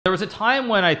there was a time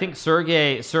when I think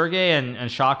Sergey and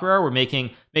Hikaru were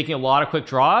making a lot of quick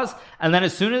draws, and then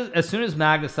as soon as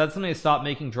Magnus said something, they stopped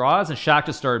making draws, and Shaq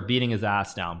just started beating his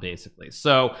ass down, basically.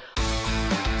 So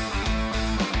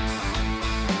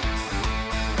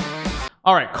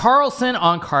all right, Carlsen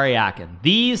on Karjakin.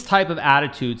 These type of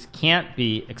attitudes can't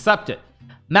be accepted.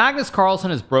 Magnus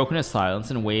Carlsen has broken his silence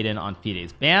and weighed in on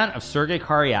FIDE's ban of Sergey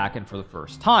Karjakin for the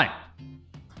first time.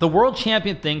 The world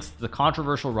champion thinks the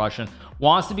controversial Russian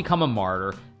wants to become a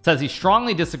martyr, says he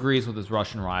strongly disagrees with his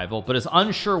Russian rival, but is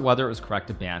unsure whether it was correct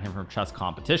to ban him from chess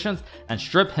competitions and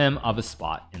strip him of his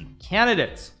spot in the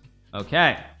candidates.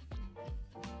 Okay,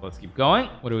 let's keep going.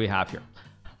 What do we have here?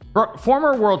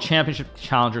 Former world championship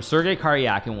challenger Sergey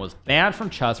Karjakin was banned from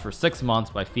chess for 6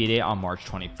 months by FIDE on March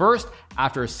 21st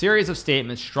after a series of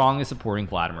statements strongly supporting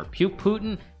Vladimir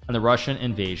Putin and the Russian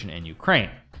invasion in Ukraine.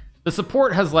 The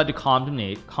support has led to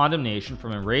condemnation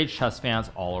from enraged chess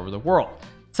fans all over the world.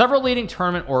 Several leading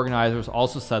tournament organizers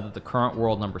also said that the current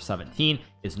world number 17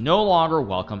 is no longer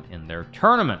welcome in their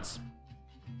tournaments.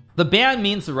 The ban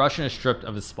means the Russian is stripped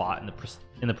of his spot in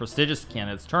the prestigious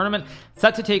candidates tournament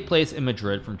set to take place in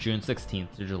Madrid from June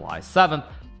 16th to July 7th,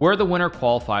 where the winner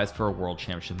qualifies for a world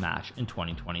championship match in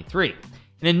 2023.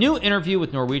 In a new interview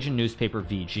with Norwegian newspaper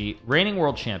VG, reigning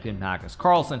world champion Magnus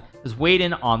Carlsen has weighed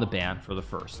in on the ban for the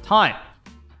first time.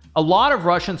 A lot of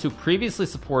Russians who previously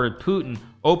supported Putin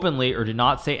openly or did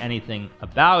not say anything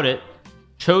about it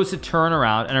chose to turn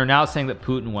around and are now saying that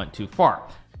Putin went too far.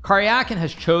 Karjakin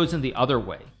has chosen the other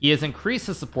way. He has increased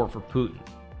his support for Putin.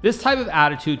 This type of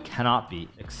attitude cannot be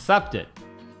accepted.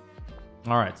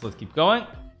 All right, so let's keep going.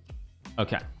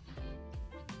 Okay.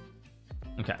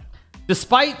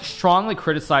 Despite strongly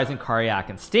criticizing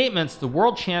Karjakin's statements, the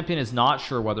world champion is not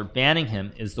sure whether banning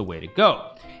him is the way to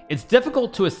go. It's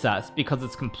difficult to assess because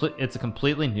it's a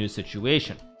completely new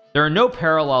situation. There are no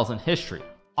parallels in history.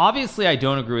 Obviously, I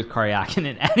don't agree with Karjakin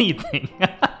in anything.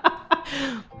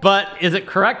 But is it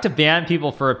correct to ban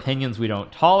people for opinions we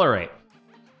don't tolerate?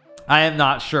 I am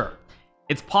not sure.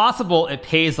 It's possible it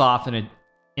pays off in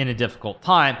a difficult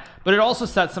time, but it also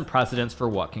sets some precedents for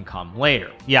what can come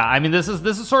later. Yeah, I mean, this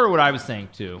is sort of what I was saying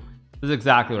too. This is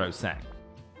exactly what I was saying.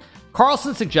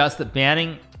 Carlsen suggests that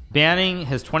banning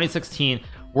his 2016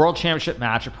 World Championship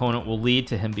match opponent will lead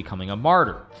to him becoming a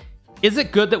martyr. Is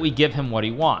it good that we give him what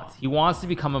he wants? He wants to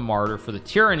become a martyr for the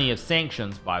tyranny of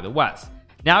sanctions by the West.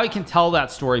 Now he can tell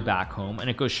that story back home, and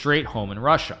it goes straight home in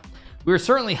Russia. We are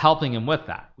certainly helping him with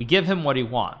that. We give him what he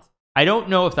wants. I don't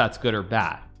know if that's good or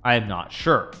bad. I am not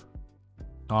sure.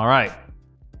 All right.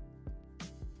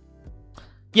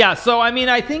 Yeah, so I mean,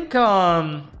 I think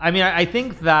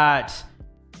that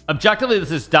objectively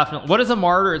this is definitely, what is a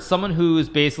martyr? It's someone who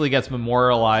basically gets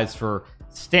memorialized for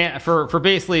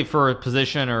basically for a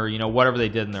position or, you know, whatever they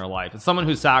did in their life. It's someone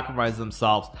who sacrifices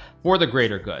themselves for the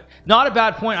greater good. Not a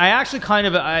bad point. I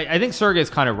think Sergey is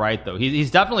kind of right though.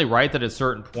 He's definitely right that at a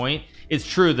certain point it's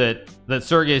true that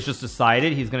Sergey has just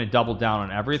decided he's going to double down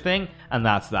on everything, and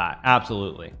that's that.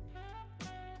 Absolutely.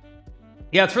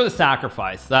 Yeah, it's for the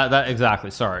sacrifice. That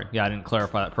exactly. Sorry. Yeah, I didn't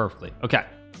clarify that perfectly. Okay.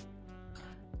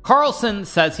 Carlsen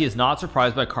says he is not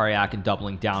surprised by Karjakin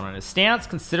doubling down on his stance,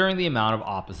 considering the amount of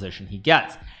opposition he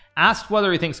gets. Asked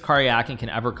whether he thinks Karjakin can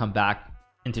ever come back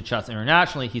into chess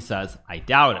internationally, he says, I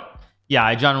doubt it. Yeah,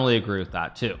 I generally agree with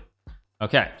that too.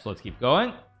 Okay, so let's keep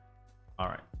going. All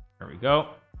right, here we go.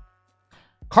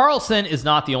 Carlsen is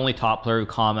not the only top player who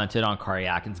commented on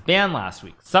Karjakin's ban last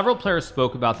week. Several players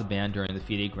spoke about the ban during the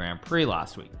FIDE Grand Prix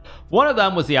last week. One of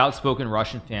them was the outspoken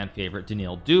Russian fan favorite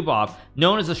Danil Dubov,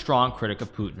 known as a strong critic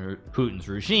of Putin's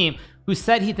regime, who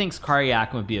said he thinks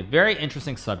Karjakin would be a very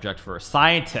interesting subject for a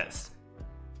scientist.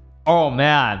 Oh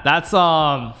man, that's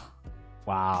wow.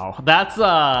 That's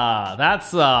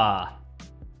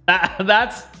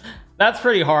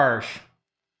pretty harsh.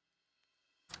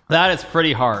 That is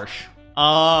pretty harsh.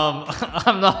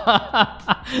 I'm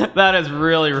not that is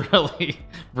really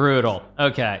brutal.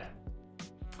 Okay.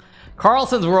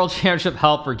 Carlsen's world championship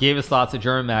helper gave his thoughts to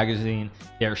German magazine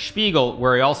Der Spiegel,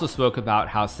 where he also spoke about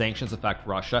how sanctions affect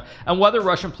Russia and whether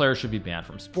Russian players should be banned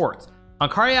from sports. On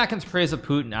Karjakin's praise of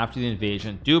Putin after the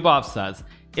invasion, Dubov says,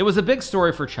 it was a big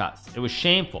story for chess. It was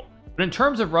shameful. But in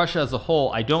terms of Russia as a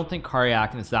whole, I don't think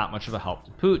Karjakin is that much of a help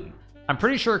to Putin. I'm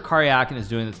pretty sure Karjakin is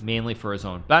doing this mainly for his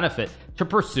own benefit to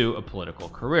pursue a political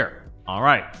career. All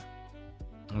right.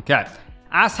 Okay.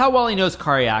 Asked how well he knows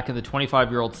Karjakin, the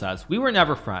 25-year-old says, we were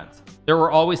never friends. There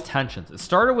were always tensions. It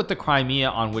started with the Crimea,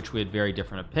 on which we had very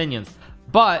different opinions.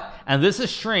 But, and this is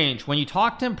strange, when you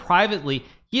talk to him privately,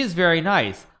 he is very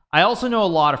nice. I also know a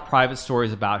lot of private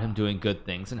stories about him doing good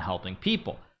things and helping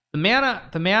people. The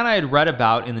man I had read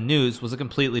about in the news was a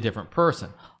completely different person.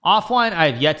 Offline, I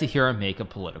have yet to hear him make a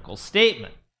political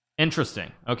statement.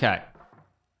 Interesting. Okay.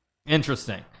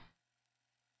 Interesting.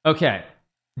 Okay.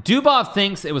 Dubov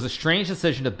thinks it was a strange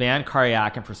decision to ban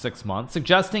Karjakin for 6 months,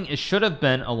 suggesting it should have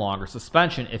been a longer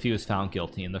suspension if he was found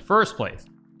guilty in the first place.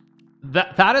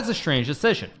 That is a strange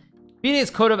decision. FIDE's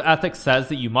code of ethics says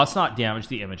that you must not damage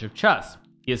the image of chess.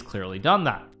 He has clearly done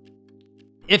that.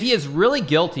 If he is really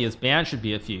guilty, his ban should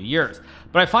be a few years,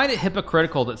 but I find it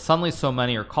hypocritical that suddenly so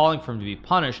many are calling for him to be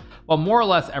punished while more or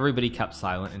less everybody kept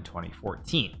silent in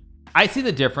 2014. I see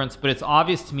the difference, but it's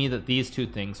obvious to me that these two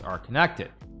things are connected,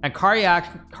 and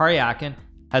Karjakin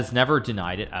has never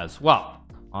denied it as well.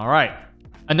 Alright,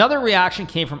 another reaction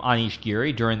came from Anish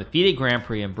Giri during the FIDE Grand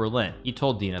Prix in Berlin. He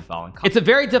told Dina Belenkova, "It's a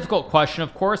very difficult question,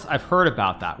 of course. I've heard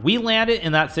about that. We landed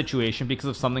in that situation because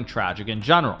of something tragic in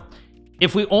general.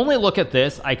 If we only look at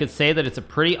this, I could say that it's a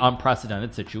pretty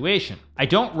unprecedented situation. I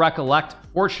don't recollect,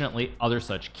 fortunately, other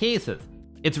such cases.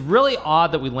 It's really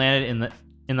odd that we landed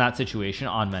in that situation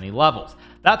on many levels.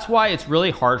 That's why it's really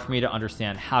hard for me to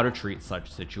understand how to treat such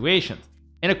situations.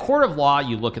 In a court of law,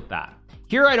 you look at that.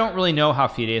 Here, I don't really know how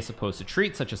FIDE is supposed to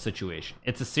treat such a situation.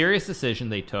 It's a serious decision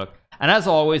they took, and as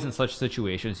always in such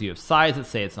situations, you have sides that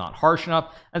say it's not harsh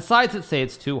enough and sides that say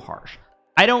it's too harsh.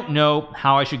 I don't know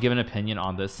how I should give an opinion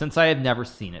on this since I have never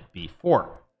seen it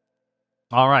before."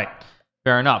 All right,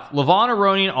 fair enough. Levon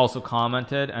Aronian also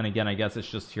commented, and again, I guess it's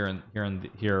just here in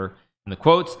the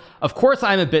quotes. "Of course,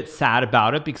 I'm a bit sad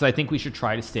about it because I think we should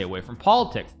try to stay away from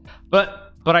politics.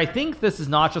 But I think this is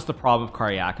not just the problem of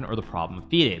Karjakin or the problem of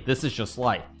FIDE. This is just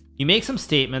life. You make some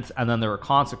statements and then there are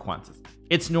consequences.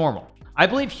 It's normal. I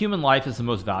believe human life is the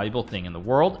most valuable thing in the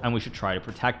world, and we should try to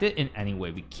protect it in any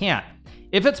way we can.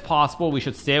 If it's possible, we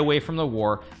should stay away from the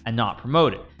war and not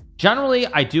promote it. Generally,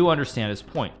 I do understand his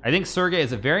point. I think Sergey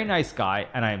is a very nice guy,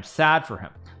 and I am sad for him.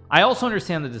 I also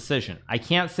understand the decision. I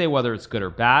can't say whether it's good or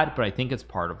bad, but I think it's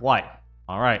part of life."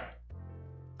 All right.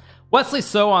 Wesley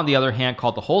So, on the other hand,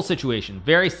 called the whole situation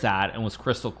very sad and was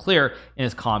crystal clear in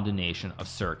his condemnation of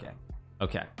Sergey.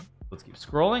 Okay, let's keep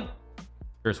scrolling.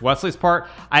 Here's Wesley's part.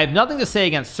 "I have nothing to say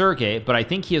against Sergey, but I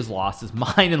think he has lost his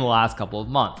mind in the last couple of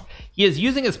months. He is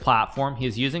using his platform, he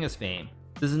is using his fame.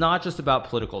 This is not just about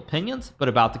political opinions, but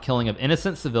about the killing of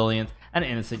innocent civilians and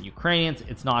innocent Ukrainians.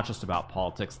 It's not just about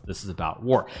politics. This is about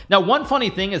war." Now, one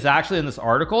funny thing is actually in this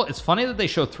article, it's funny that they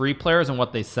show 3 players and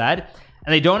what they said,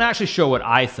 and they don't actually show what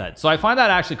I said. So I find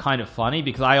that actually kind of funny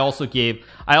because I also gave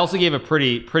a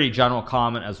pretty general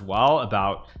comment as well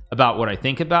about what I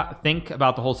think about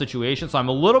the whole situation. So I'm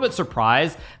a little bit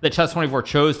surprised that Chess24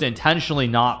 chose to intentionally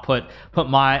not put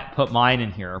mine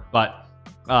in here, but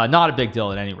not a big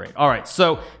deal at any rate. All right,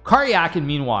 so Karjakin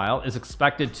meanwhile is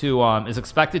expected to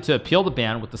appeal the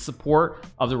ban with the support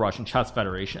of the Russian Chess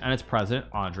Federation and its president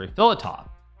Andrei Filatov.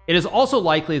 It is also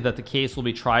likely that the case will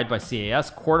be tried by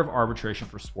CAS Court of Arbitration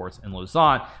for Sports in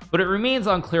Lausanne, but it remains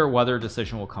unclear whether a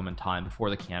decision will come in time before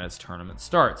the candidates tournament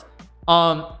starts.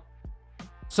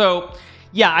 So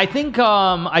yeah, I think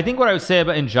what I would say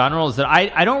about in general is that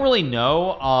I don't really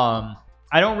know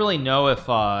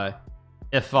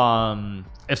if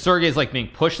Sergey is like being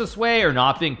pushed this way or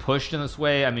not being pushed in this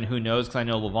way. I mean, who knows? Because I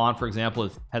know Levon, for example,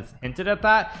 has hinted at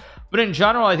that. But in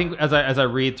general, I think as I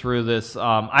read through this,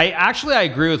 I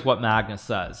agree with what Magnus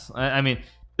says. I mean,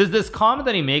 there's this comment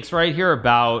that he makes right here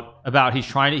about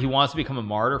he wants to become a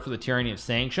martyr for the tyranny of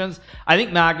sanctions. I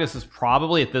think Magnus is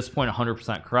probably at this point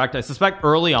 100% correct. I suspect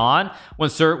early on when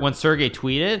Sergey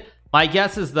tweeted, my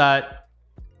guess is that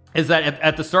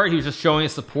at the start he was just showing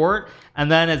his support, and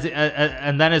then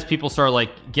as people start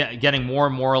like getting more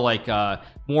and more like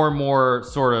more and more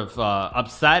sort of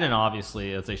upset, and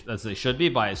obviously as they should be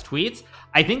by his tweets,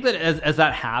 I think that as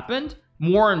that happened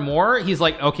more and more, he's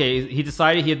like, okay, he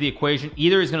decided he had the equation.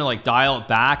 Either he's going to like dial it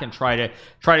back and try to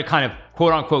kind of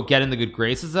quote unquote get in the good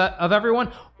graces of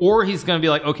everyone, or he's going to be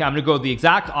like, okay, I'm going to go the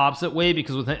exact opposite way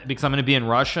because I'm going to be in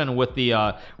Russia, and with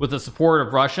the support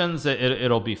of Russians,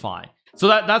 it'll be fine. So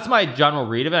that's my general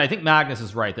read of it. I think Magnus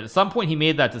is right that at some point he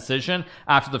made that decision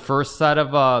after the first set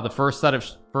of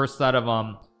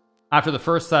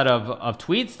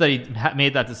tweets that he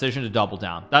made that decision to double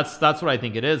down. That's what I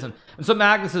think it is, and so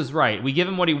Magnus is right. We give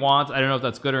him what he wants. I don't know if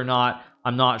that's good or not.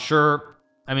 I'm not sure.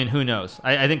 I mean, who knows?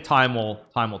 I think time will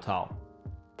tell.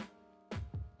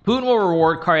 Putin will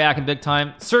reward Karjakin big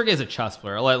time. Sergey's a chess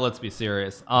player. Let's be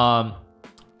serious.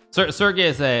 Sergey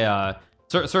is a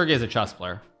chess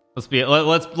player. Let's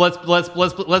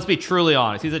be truly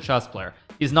honest. He's a chess player.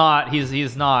 He's not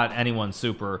anyone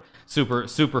super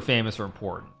famous or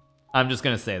important. I'm just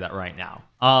gonna say that right now.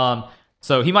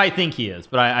 So he might think he is,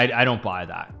 but I don't buy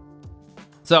that.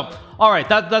 So all right,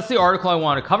 that's the article I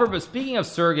want to cover. But speaking of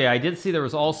Sergey, I did see there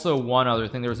was also one other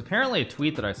thing. There was apparently a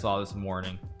tweet that I saw this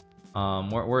morning.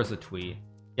 Where's the tweet?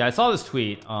 Yeah, I saw this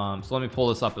tweet. So let me pull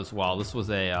this up as well. This was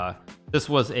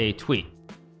a tweet.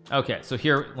 Okay, so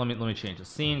here, let me change the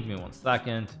scene. Give me 1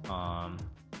 second.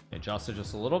 Adjust it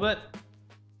just a little bit.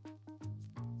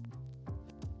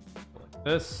 Like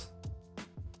this.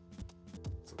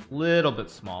 It's a little bit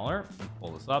smaller.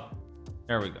 Pull this up.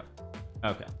 There we go.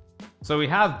 Okay. So we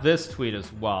have this tweet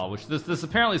as well, which this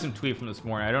apparently is some tweet from this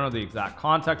morning. I don't know the exact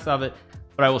context of it,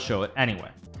 but I will show it anyway.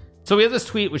 So we have this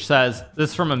tweet which says,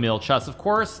 this is from Emil Chess, of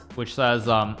course, which says,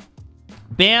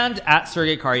 banned at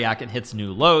Sergey Karjakin hits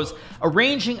new lows,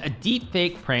 arranging a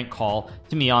deepfake prank call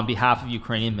to me on behalf of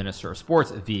Ukrainian Minister of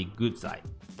Sports V. Gutzai.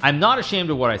 I'm not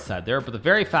ashamed of what I said there, but the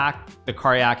very fact that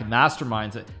Karjakin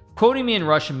masterminds it, quoting me in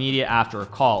Russian media after a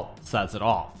call, says it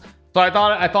all. So I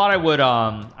thought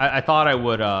I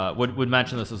would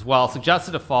mention this as well.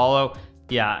 Suggested to follow.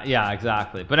 Yeah,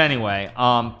 exactly. But anyway,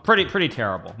 pretty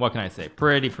terrible. What can I say?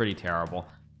 Pretty terrible.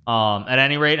 At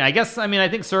any rate, I guess, I mean, I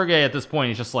think Sergey at this point,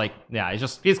 he's just like, yeah,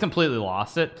 he's completely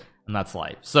lost it, and that's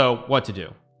life. So what to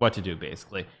do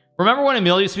basically. Remember when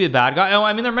Emil used to be a bad guy? Oh,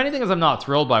 I mean, there are many things I'm not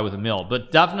thrilled by with Emil,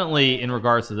 but definitely in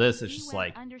regards to this, it's just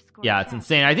like, yeah, it's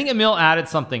insane. I think Emil added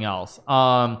something else.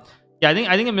 Yeah, I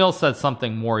think Emil said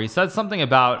something more. He said something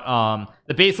about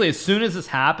that basically as soon as this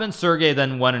happened, Sergey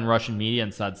then went in Russian media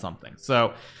and said something.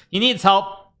 So he needs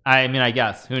help. I mean, I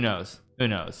guess who knows,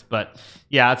 but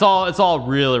yeah, it's all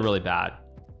really bad.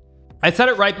 I said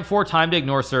it right before, time to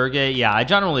ignore Sergey. Yeah, I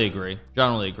generally agree,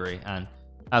 and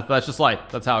that's just life.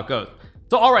 That's how it goes.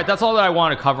 So all right, that's all that I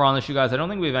want to cover on this, you guys. I don't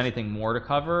think we have anything more to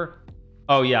cover.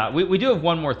 Oh yeah, we do have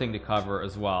one more thing to cover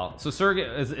as well. So Sergey,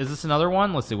 is this another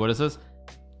one? Let's see, what is this?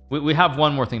 We have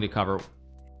one more thing to cover.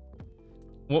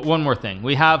 One more thing.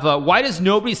 We have why does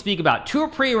nobody speak about 2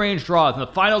 prearranged draws in the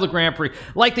final of the Grand Prix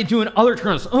like they do in other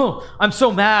tournaments? Oh, I'm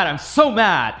so mad.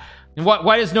 And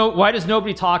why does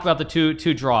nobody talk about the two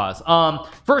draws?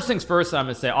 First things first, I'm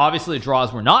gonna say obviously the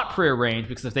draws were not prearranged,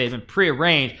 because if they had been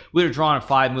prearranged, we would have drawn a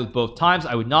 5 move both times.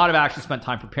 I would not have actually spent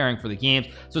time preparing for the games.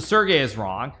 So Sergey is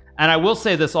wrong. And I will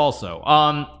say this also.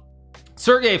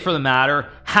 Sergey, for the matter,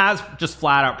 has just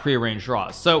flat out prearranged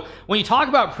draws. So when you talk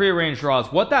about prearranged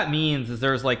draws, what that means is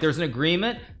there's an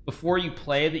agreement before you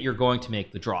play that you're going to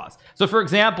make the draws. So for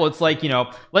example, it's like, you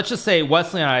know, let's just say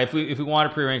Wesley and I, if we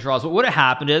wanted prearranged draws, what would have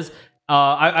happened is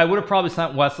I would have probably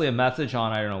sent Wesley a message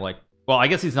on, I don't know, like, well, I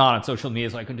guess he's not on social media,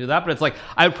 so I couldn't do that. But it's like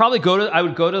I would probably go to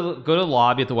the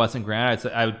lobby at the Westin Grand.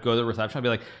 I would go to the reception. I'd be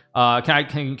like,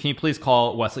 can you please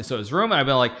call Wesley Soto's room? And I'd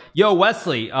be like, yo,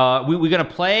 Wesley, we gonna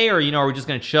play, or are we just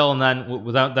gonna chill, and then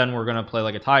we're gonna play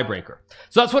like a tiebreaker.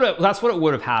 So that's what it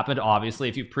would have happened. Obviously,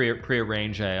 if you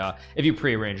prearrange a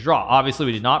draw. Obviously,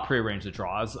 we did not prearrange the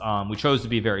draws. We chose to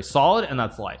be very solid, and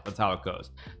that's life. That's how it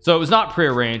goes. So it was not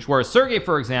prearranged. Whereas Sergey,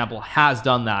 for example, has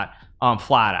done that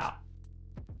flat out.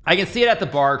 I can see it at the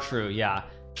bar. True, yeah.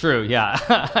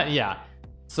 Yeah.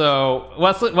 So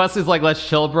Wesley's like, let's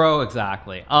chill, bro.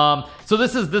 Exactly. So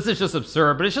this is just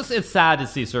absurd, but it's sad to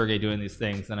see Sergey doing these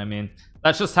things, and I mean,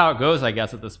 that's just how it goes, I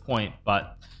guess, at this point,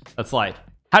 but that's life.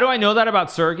 How do I know that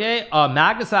about Sergey?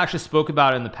 Magnus actually spoke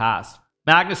about it in the past.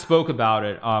 Magnus spoke about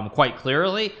it quite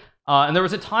clearly, and there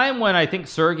was a time when I think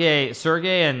Sergey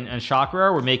and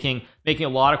Shakira were making a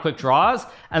lot of quick draws,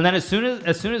 and then as soon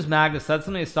as Magnus said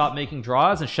something, they stopped making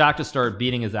draws, and Shaq just started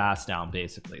beating his ass down,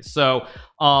 basically. So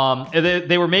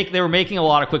they were making a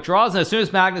lot of quick draws, and as soon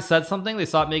as Magnus said something, they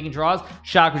stopped making draws.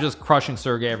 Shaq was just crushing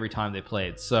Sergey every time they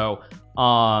played. So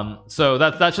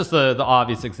that's just the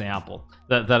obvious example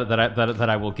that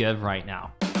I will give right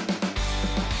now.